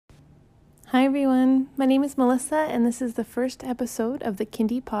Hi everyone, my name is Melissa and this is the first episode of the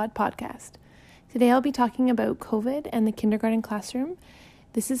Kindy Pod podcast. Today I'll be talking about COVID and the kindergarten classroom.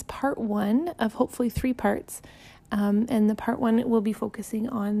 This is part one of hopefully 3 parts, and the part one will be focusing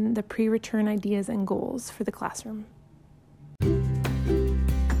on the pre-return ideas and goals for the classroom.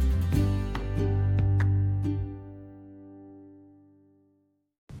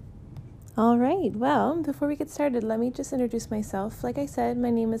 All right, well, before we get started, let me just introduce myself. Like I said, my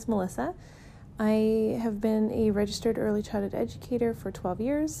name is Melissa. I have been a registered early childhood educator for 12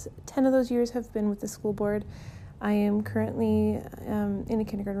 years. 10 of those years have been with the school board. I am currently in a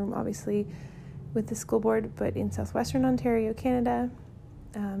kindergarten room, obviously, with the school board, but in Southwestern Ontario, Canada,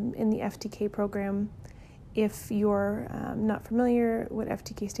 in the FTK program. If you're not familiar what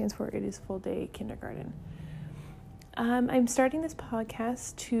FTK stands for, it is full day kindergarten. I'm starting this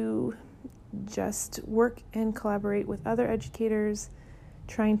podcast to just work and collaborate with other educators,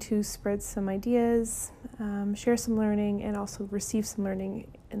 trying to spread some ideas, share some learning, and also receive some learning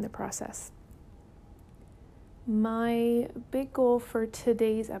in the process. My big goal for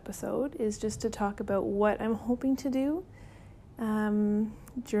today's episode is just to talk about what I'm hoping to do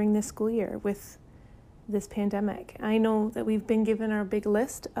during this school year with this pandemic. I know that we've been given our big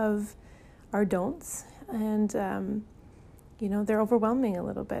list of our don'ts, and they're overwhelming a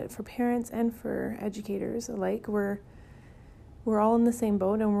little bit for parents and for educators alike. We're all in the same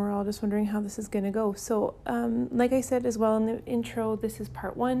boat and we're all just wondering how this is going to go. So like I said as well in the intro, this is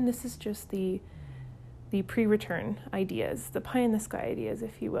part one. This is just the pre-return ideas, the pie in the sky ideas,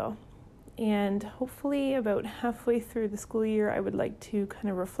 if you will. And hopefully about halfway through the school year, I would like to kind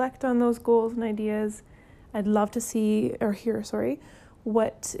of reflect on those goals and ideas. I'd love to hear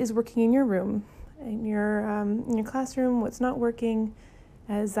what is working in your room, in your classroom, what's not working,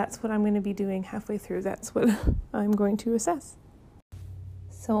 as that's what I'm going to be doing halfway through. That's what I'm going to assess.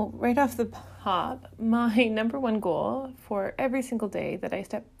 So right off the top, my number one goal for every single day that I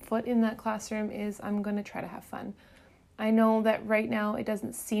step foot in that classroom is I'm going to try to have fun. I know that right now it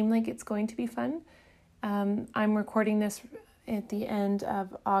doesn't seem like it's going to be fun. I'm recording this at the end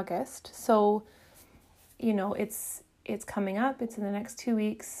of August, so it's coming up. It's in the next 2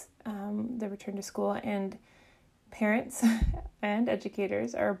 weeks, the return to school, and parents and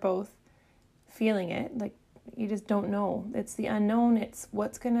educators are both feeling it. Like, you just don't know. It's the unknown. It's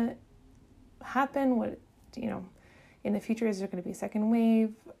what's going to happen. In the future, is there going to be a second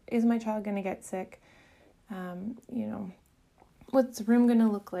wave? Is my child going to get sick? What's the room going to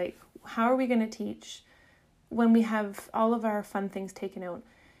look like? How are we going to teach when we have all of our fun things taken out?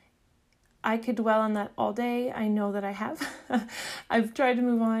 I could dwell on that all day. I know that I have. I've tried to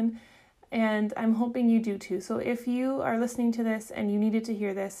move on, and I'm hoping you do too. So if you are listening to this and you needed to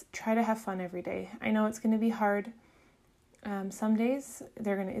hear this, try to have fun every day. I know it's going to be hard. Some days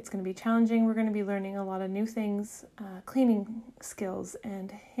it's going to be challenging. We're going to be learning a lot of new things, cleaning skills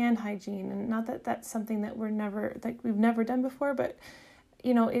and hand hygiene. And not that that's something that we've never done before, but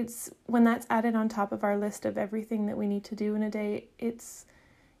it's when that's added on top of our list of everything that we need to do in a day. It's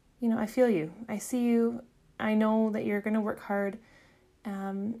I feel you. I see you. I know that you're going to work hard,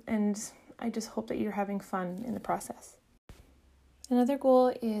 and I just hope that you're having fun in the process. Another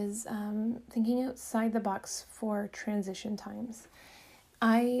goal is thinking outside the box for transition times.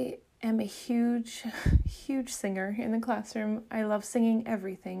 I am a huge, huge singer in the classroom. I love singing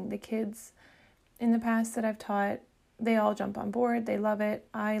everything. The kids in the past that I've taught, they all jump on board. They love it.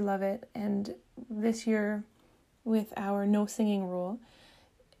 I love it. And this year, with our no singing rule,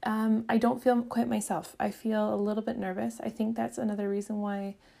 I don't feel quite myself. I feel a little bit nervous. I think that's another reason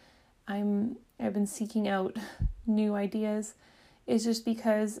why I've been seeking out new ideas, is just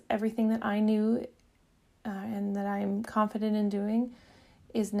because everything that I knew and that I'm confident in doing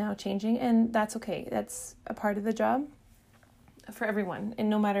is now changing, and that's okay. That's a part of the job for everyone, and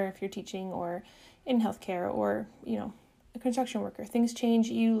no matter if you're teaching or in healthcare or a construction worker, things change.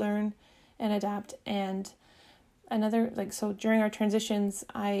 You learn and adapt. And so during our transitions,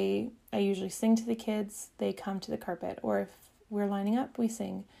 I usually sing to the kids. They come to the carpet, or if we're lining up, we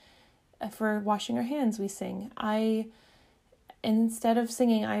sing. If we're washing our hands, we sing. Instead of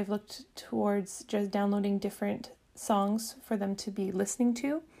singing, I've looked towards just downloading different songs for them to be listening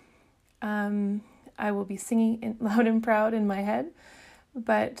to. I will be singing loud and proud in my head,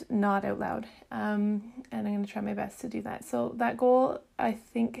 but not out loud. And I'm going to try my best to do that. So that goal, I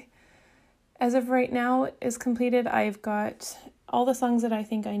think, as of right now, is completed. I've got all the songs that I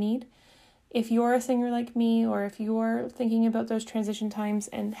think I need. If you're a singer like me, or if you're thinking about those transition times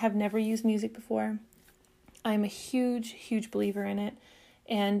and have never used music before, I'm a huge, huge believer in it.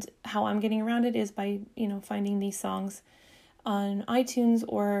 And how I'm getting around it is by, finding these songs. on iTunes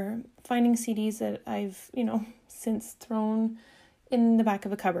or finding CDs that I've, since thrown in the back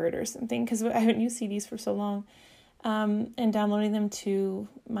of a cupboard or something because I haven't used CDs for so long, and downloading them to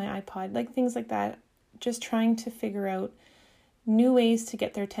my iPod, like things like that. Just trying to figure out new ways to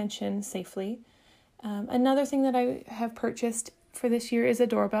get their attention safely. Another thing that I have purchased for this year is a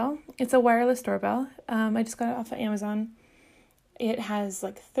doorbell. It's a wireless doorbell. I just got it off of Amazon. It has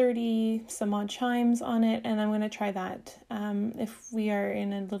like 30 some odd chimes on it, and I'm going to try that. If we are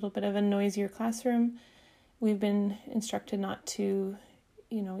in a little bit of a noisier classroom, we've been instructed not to,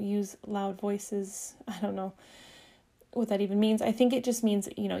 use loud voices. I don't know what that even means. I think it just means,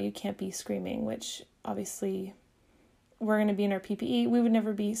 you can't be screaming, which obviously we're going to be in our PPE. We would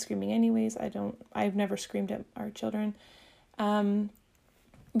never be screaming anyways. I've never screamed at our children.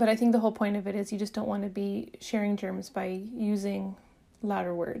 But I think the whole point of it is you just don't want to be sharing germs by using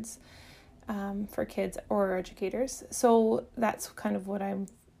louder words for kids or educators. So that's kind of what I'm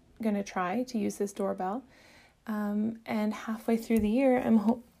going to try to use this doorbell. And halfway through the year, I'm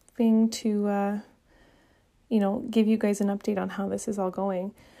hoping to, give you guys an update on how this is all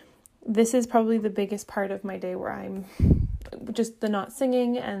going. This is probably the biggest part of my day where I'm just the not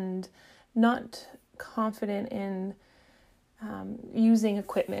singing and not confident in using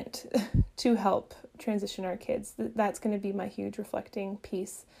equipment to help transition our kids. That's going to be my huge reflecting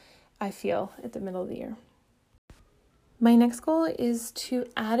piece, I feel, at the middle of the year. My next goal is to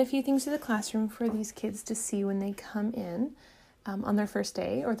add a few things to the classroom for these kids to see when they come in on their first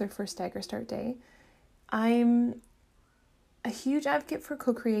day or their first Stagger Start day. I'm a huge advocate for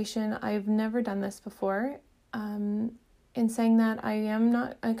co-creation. I've never done this before. In saying that, I'm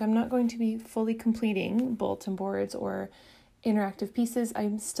not going to be fully completing bulletin boards or interactive pieces.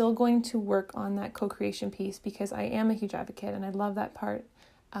 I'm still going to work on that co-creation piece because I am a huge advocate and I love that part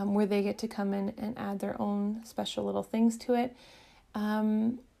where they get to come in and add their own special little things to it.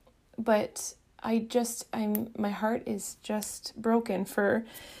 But my heart is just broken for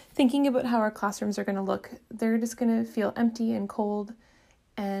thinking about how our classrooms are going to look. They're just going to feel empty and cold.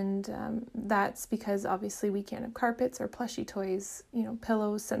 And that's because obviously we can't have carpets or plushy toys,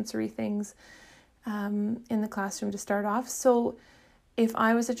 pillows, sensory things in the classroom to start off. So if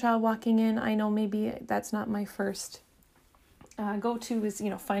I was a child walking in, I know maybe that's not my first go-to is,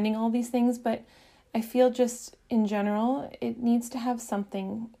 finding all these things, but I feel just in general, it needs to have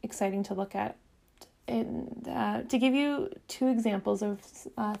something exciting to look at. And to give you two examples of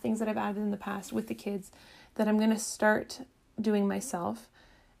things that I've added in the past with the kids that I'm going to start doing myself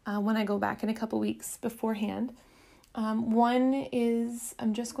when I go back in a couple weeks beforehand. One is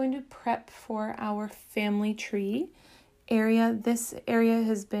I'm just going to prep for our family tree area. This area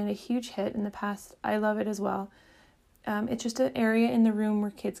has been a huge hit in the past. I love it as well. It's just an area in the room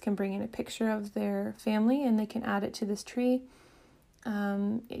where kids can bring in a picture of their family and they can add it to this tree.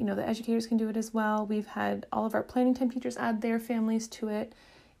 The educators can do it as well. We've had all of our planning time teachers add their families to it.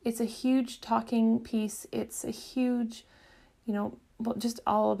 It's a huge talking piece. It's a huge, just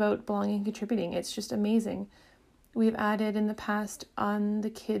all about belonging and contributing. It's just amazing. We've added in the past on the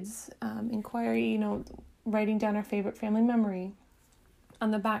kids' inquiry, writing down our favorite family memory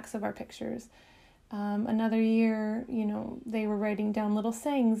on the backs of our pictures. Another year, they were writing down little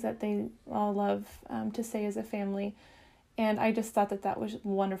sayings that they all love to say as a family. And I just thought that was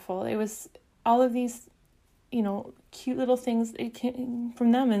wonderful. It was all of these, cute little things. It came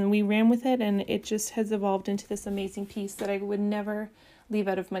from them and we ran with it. And it just has evolved into this amazing piece that I would never leave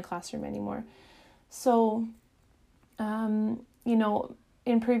out of my classroom anymore. So,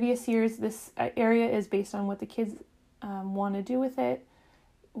 in previous years, this area is based on what the kids want to do with it.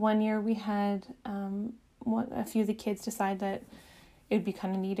 One year we had a few of the kids decide that it would be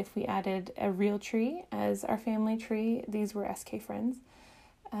kind of neat if we added a real tree as our family tree. These were SK friends.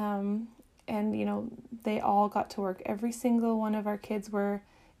 And, they all got to work. Every single one of our kids were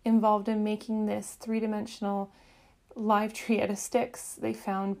involved in making this 3-dimensional live tree out of sticks. They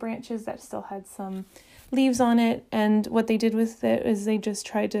found branches that still had some leaves on it. And what they did with it is they just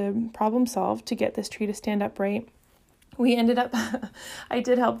tried to problem solve to get this tree to stand upright. We ended up, I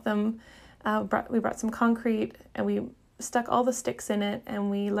did help them. We brought some concrete and we stuck all the sticks in it and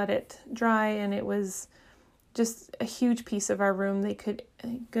we let it dry, and it was just a huge piece of our room. They could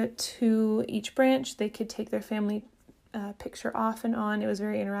get to each branch. They could take their family picture off and on. It was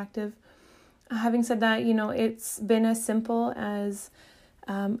very interactive. Having said that, it's been as simple as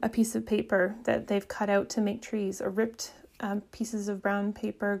a piece of paper that they've cut out to make trees, or ripped pieces of brown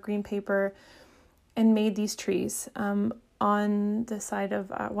paper, green paper, and made these trees on the side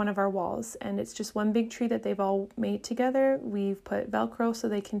of one of our walls. And it's just one big tree that they've all made together. We've put Velcro so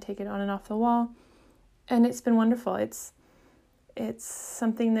they can take it on and off the wall. And it's been wonderful. It's It's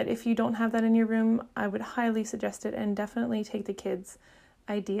something that if you don't have that in your room, I would highly suggest it, and definitely take the kids'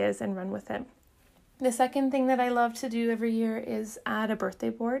 ideas and run with it. The second thing that I love to do every year is add a birthday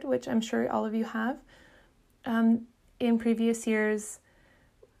board, which I'm sure all of you have. In previous years,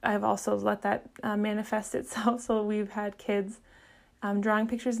 I've also let that manifest itself. So we've had kids drawing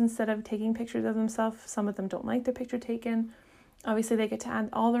pictures instead of taking pictures of themselves. Some of them don't like their picture taken. Obviously, they get to add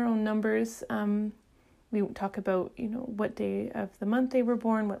all their own numbers. We talk about, what day of the month they were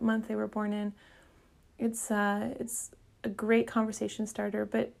born, what month they were born in. It's a great conversation starter,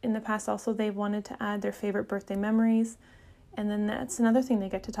 but in the past also they've wanted to add their favorite birthday memories, and then that's another thing they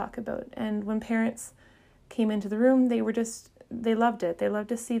get to talk about. And when parents came into the room, they loved it. They loved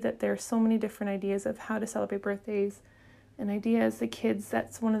to see that there are so many different ideas of how to celebrate birthdays and ideas. The kids,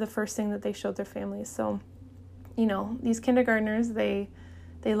 that's one of the first things that they showed their families. So, these kindergartners, they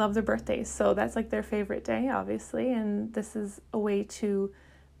love their birthdays, so that's like their favorite day, obviously, and this is a way to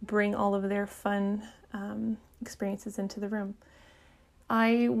bring all of their fun experiences into the room.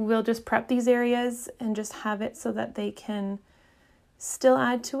 I will just prep these areas and just have it so that they can still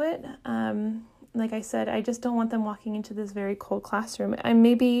add to it. Like I said, I just don't want them walking into this very cold classroom. And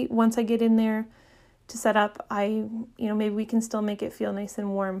maybe once I get in there to set up, maybe we can still make it feel nice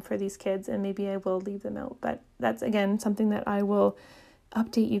and warm for these kids, and maybe I will leave them out. But that's, again, something that I will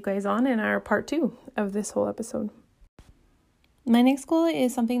update you guys on in our part 2 of this whole episode. My next goal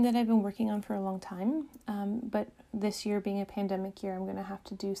is something that I've been working on for a long time, but this year being a pandemic year, I'm going to have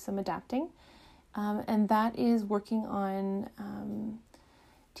to do some adapting, and that is working on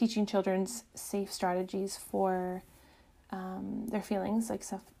teaching children's safe strategies for their feelings, like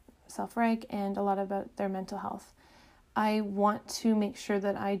self-reg, and a lot about their mental health. I want to make sure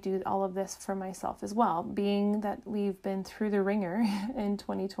that I do all of this for myself as well, being that we've been through the ringer in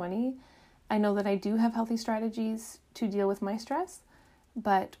 2020. I know that I do have healthy strategies to deal with my stress,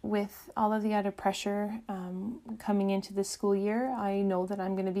 but with all of the added pressure coming into this school year, I know that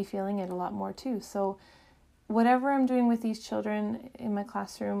I'm going to be feeling it a lot more too. So whatever I'm doing with these children in my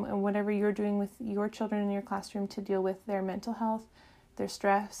classroom, and whatever you're doing with your children in your classroom to deal with their mental health, their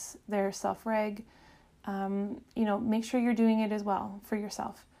stress, their self-reg, make sure you're doing it as well for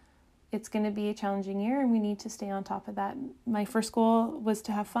yourself. It's going to be a challenging year, and we need to stay on top of that. My first goal was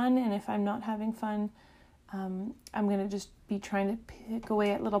to have fun, and if I'm not having fun, I'm going to just be trying to pick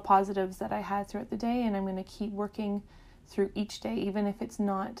away at little positives that I had throughout the day, and I'm going to keep working through each day, even if it's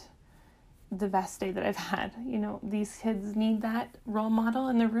not the best day that I've had. These kids need that role model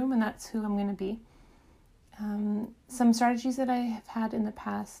in the room, and that's who I'm going to be. Some strategies that I have had in the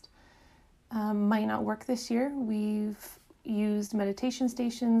past might not work this year. We've used meditation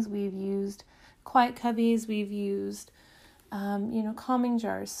stations, we've used quiet cubbies, we've used calming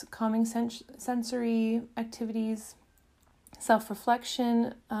jars, calming sensory activities,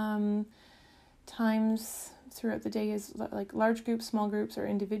 self-reflection times throughout the day is like large groups, small groups, or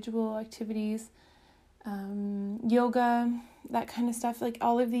individual activities, yoga, that kind of stuff. Like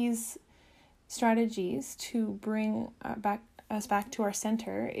all of these strategies to bring us back to our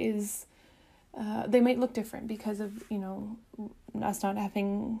center is they might look different because of us not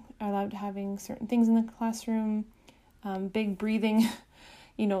having certain things in the classroom, big breathing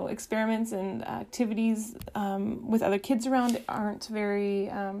experiments and activities with other kids around aren't very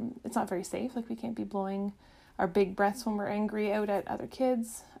it's not very safe. Like we can't be blowing our big breaths when we're angry out at other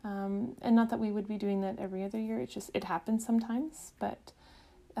kids, and not that we would be doing that every other year. It's just it happens sometimes. But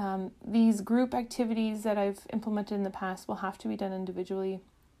these group activities that I've implemented in the past will have to be done individually.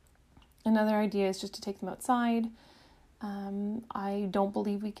 Another idea is just to take them outside. I don't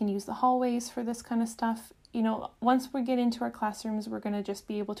believe we can use the hallways for this kind of stuff. Once we get into our classrooms, we're going to just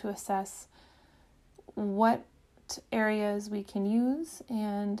be able to assess what areas we can use.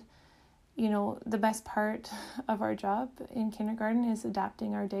 And, the best part of our job in kindergarten is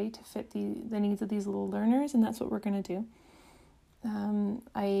adapting our day to fit the needs of these little learners. And that's what we're going to do.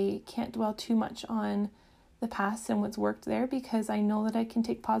 I can't dwell too much on the past and what's worked there, because I know that I can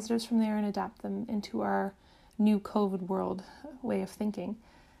take positives from there and adapt them into our new COVID world way of thinking.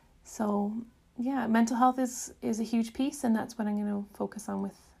 So yeah, mental health is a huge piece, and that's what I'm going to focus on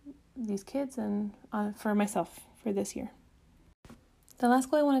with these kids and for myself for this year. The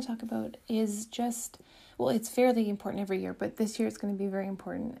last goal I want to talk about is it's fairly important every year, but this year it's going to be very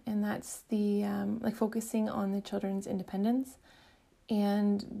important, and that's the focusing on the children's independence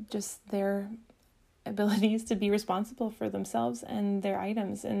and just their abilities to be responsible for themselves and their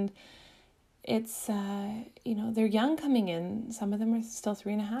items. And it's they're young coming in. Some of them are still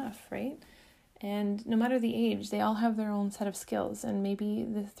 3.5, right? And no matter the age, they all have their own set of skills. And maybe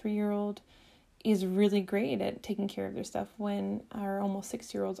the 3-year-old is really great at taking care of their stuff when our almost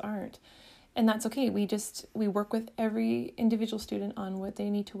 6-year-olds aren't. And that's okay. We work with every individual student on what they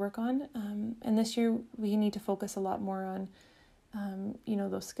need to work on. And this year we need to focus a lot more on,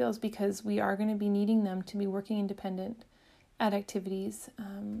 those skills, because we are going to be needing them to be working independent at activities.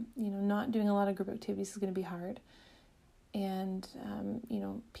 Not doing a lot of group activities is going to be hard. And,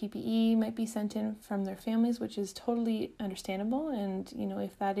 PPE might be sent in from their families, which is totally understandable. And,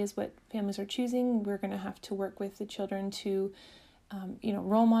 if that is what families are choosing, we're going to have to work with the children to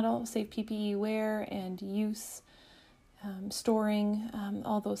role model safe PPE wear and use, storing,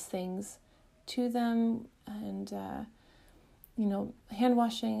 all those things to them, and, hand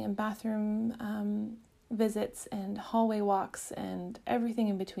washing and bathroom visits and hallway walks and everything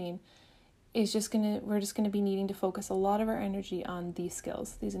in between is we're just going to be needing to focus a lot of our energy on these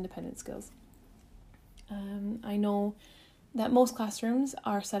skills, these independent skills. I know that most classrooms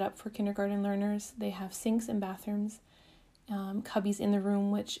are set up for kindergarten learners. They have sinks and bathrooms, cubbies in the room,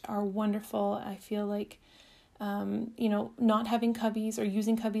 which are wonderful. I feel like, not having cubbies or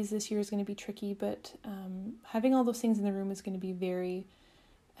using cubbies this year is going to be tricky, but having all those things in the room is going to be very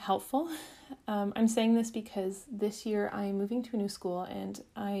helpful. I'm saying this because this year I am moving to a new school and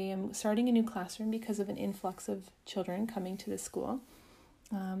I am starting a new classroom because of an influx of children coming to this school.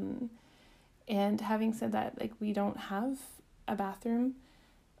 And having said that, we don't have a bathroom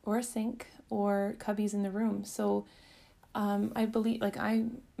or a sink or cubbies in the room. So I believe, I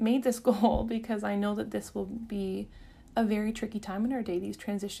made this goal because I know that this will be a very tricky time in our day, these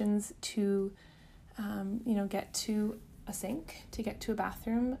transitions to, get to a sink, to get to a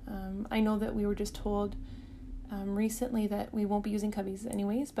bathroom. I know that we were just told recently that we won't be using cubbies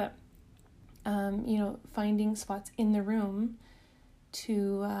anyways, but, finding spots in the room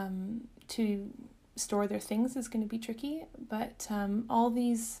to store their things is going to be tricky. But all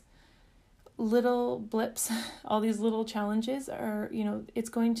these little blips, all these little challenges are, it's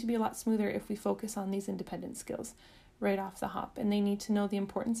going to be a lot smoother if we focus on these independent skills right off the hop, and they need to know the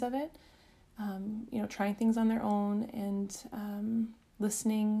importance of it. Trying things on their own and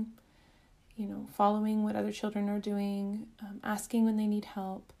listening, following what other children are doing, asking when they need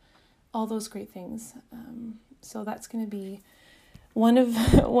help, all those great things. So that's going to be one of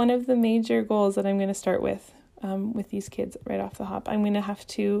the major goals that I'm going to start with these kids right off the hop. I'm going to have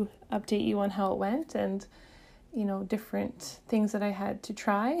to update you on how it went and, different things that I had to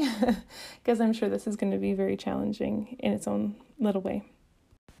try, because I'm sure this is going to be very challenging in its own little way.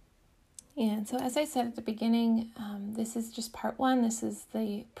 And so, as I said at the beginning, this is just part 1. This is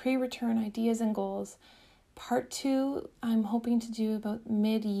the pre-return ideas and goals. Part 2, I'm hoping to do about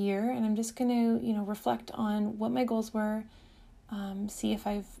mid-year, and I'm just going to, reflect on what my goals were, see if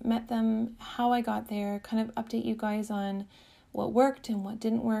I've met them, how I got there, kind of update you guys on what worked and what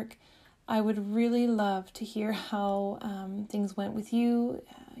didn't work. I would really love to hear how things went with you.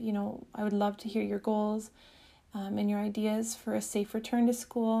 I would love to hear your goals and your ideas for a safe return to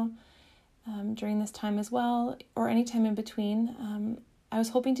school during this time as well, or any time in between. I was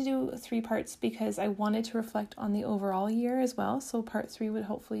hoping to do 3 parts because I wanted to reflect on the overall year as well. So part 3 would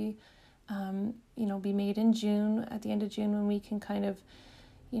hopefully, be made in June, at the end of June, when we can kind of,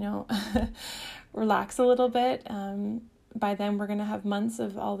 relax a little bit. By then we're going to have months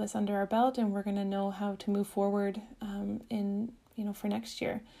of all this under our belt, and we're going to know how to move forward for next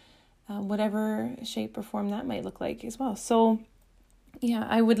year, whatever shape or form that might look like as well. So yeah,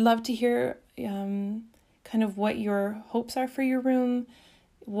 I would love to hear kind of what your hopes are for your room,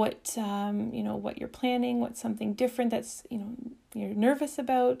 what what you're planning, what's something different that's you're nervous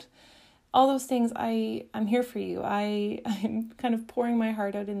about. All those things, I'm here for you. I'm kind of pouring my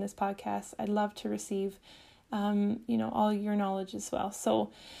heart out in this podcast. I'd love to receive all your knowledge as well.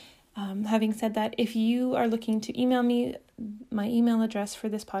 So having said that, if you are looking to email me, my email address for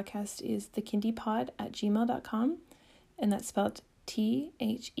this podcast is thekindipod@gmail.com, and that's spelled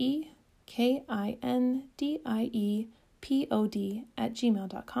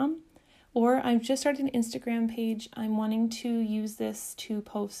THEKINDIEPOD@gmail.com. Or I've just started an Instagram page. I'm wanting to use this to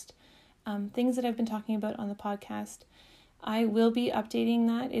post things that I've been talking about on the podcast. I will be updating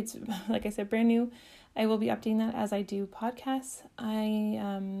that. It's, like I said, brand new. I will be updating that as I do podcasts. I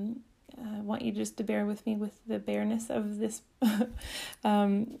want you just to bear with me with the bareness of this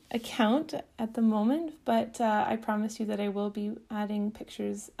account at the moment, but I promise you that I will be adding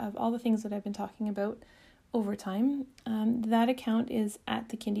pictures of all the things that I've been talking about over time. That account is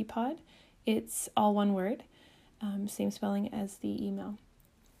 @thekindipod. It's all one word, same spelling as the email.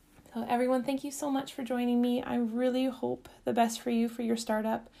 So everyone, thank you so much for joining me. I really hope the best for you for your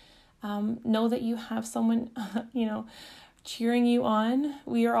startup. Know that you have someone, cheering you on.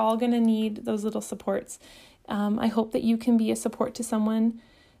 We are all going to need those little supports. I hope that you can be a support to someone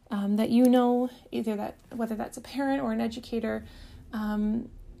that you know, whether that's a parent or an educator.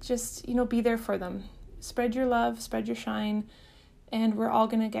 Just, be there for them. Spread your love, spread your shine, and we're all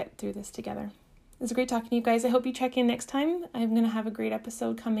going to get through this together. It was great talking to you guys. I hope you check in next time. I'm going to have a great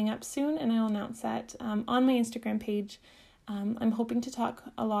episode coming up soon, and I'll announce that on my Instagram page. I'm hoping to talk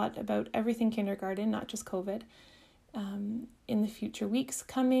a lot about everything kindergarten, not just COVID. In the future weeks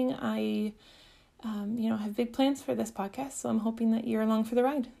coming, I have big plans for this podcast, so I'm hoping that you're along for the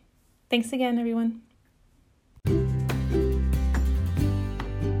ride. Thanks again, everyone.